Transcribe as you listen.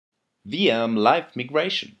VM Live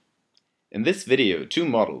Migration. In this video, two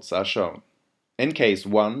models are shown. In case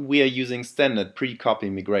 1, we are using standard pre-copy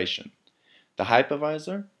migration. The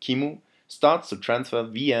hypervisor, QEMU, starts to transfer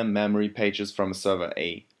VM memory pages from a server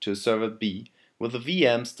A to a server B with the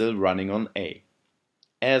VM still running on A.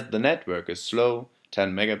 As the network is slow,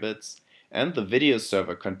 10 megabits, and the video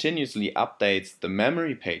server continuously updates the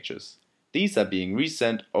memory pages, these are being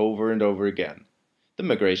resent over and over again. The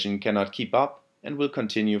migration cannot keep up and will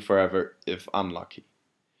continue forever if unlucky.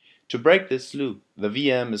 To break this loop, the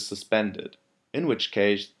VM is suspended, in which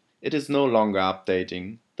case it is no longer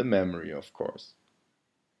updating the memory, of course.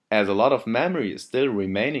 As a lot of memory is still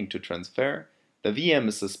remaining to transfer, the VM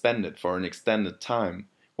is suspended for an extended time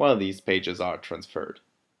while these pages are transferred.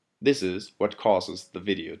 This is what causes the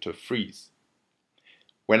video to freeze.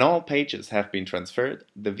 When all pages have been transferred,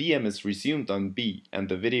 the VM is resumed on B and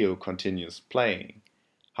the video continues playing.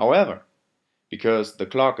 However, because the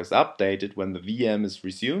clock is updated when the VM is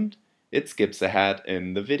resumed, it skips ahead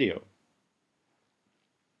in the video.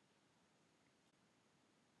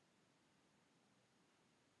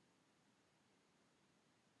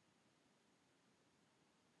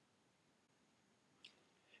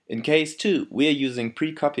 In case 2, we are using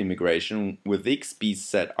pre-copy migration with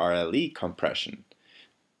XBZRLE compression.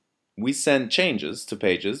 We send changes to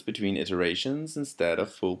pages between iterations instead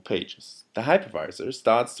of full pages. The hypervisor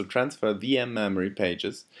starts to transfer VM memory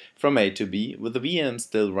pages from A to B with the VM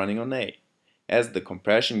still running on A. As the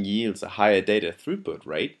compression yields a higher data throughput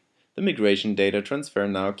rate, the migration data transfer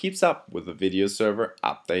now keeps up with the video server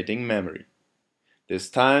updating memory. This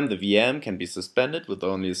time the VM can be suspended with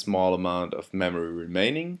only a small amount of memory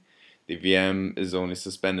remaining. The VM is only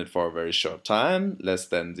suspended for a very short time, less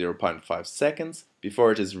than 0.5 seconds,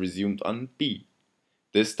 before it is resumed on B.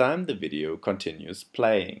 This time the video continues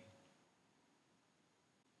playing.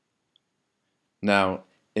 Now,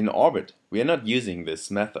 in Orbit, we are not using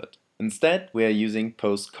this method. Instead, we are using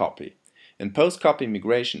post-copy. In post-copy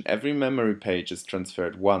migration, every memory page is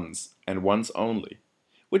transferred once, and once only,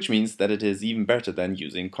 which means that it is even better than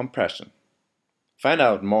using compression. Find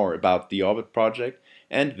out more about the Orbit project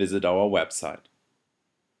and visit our website.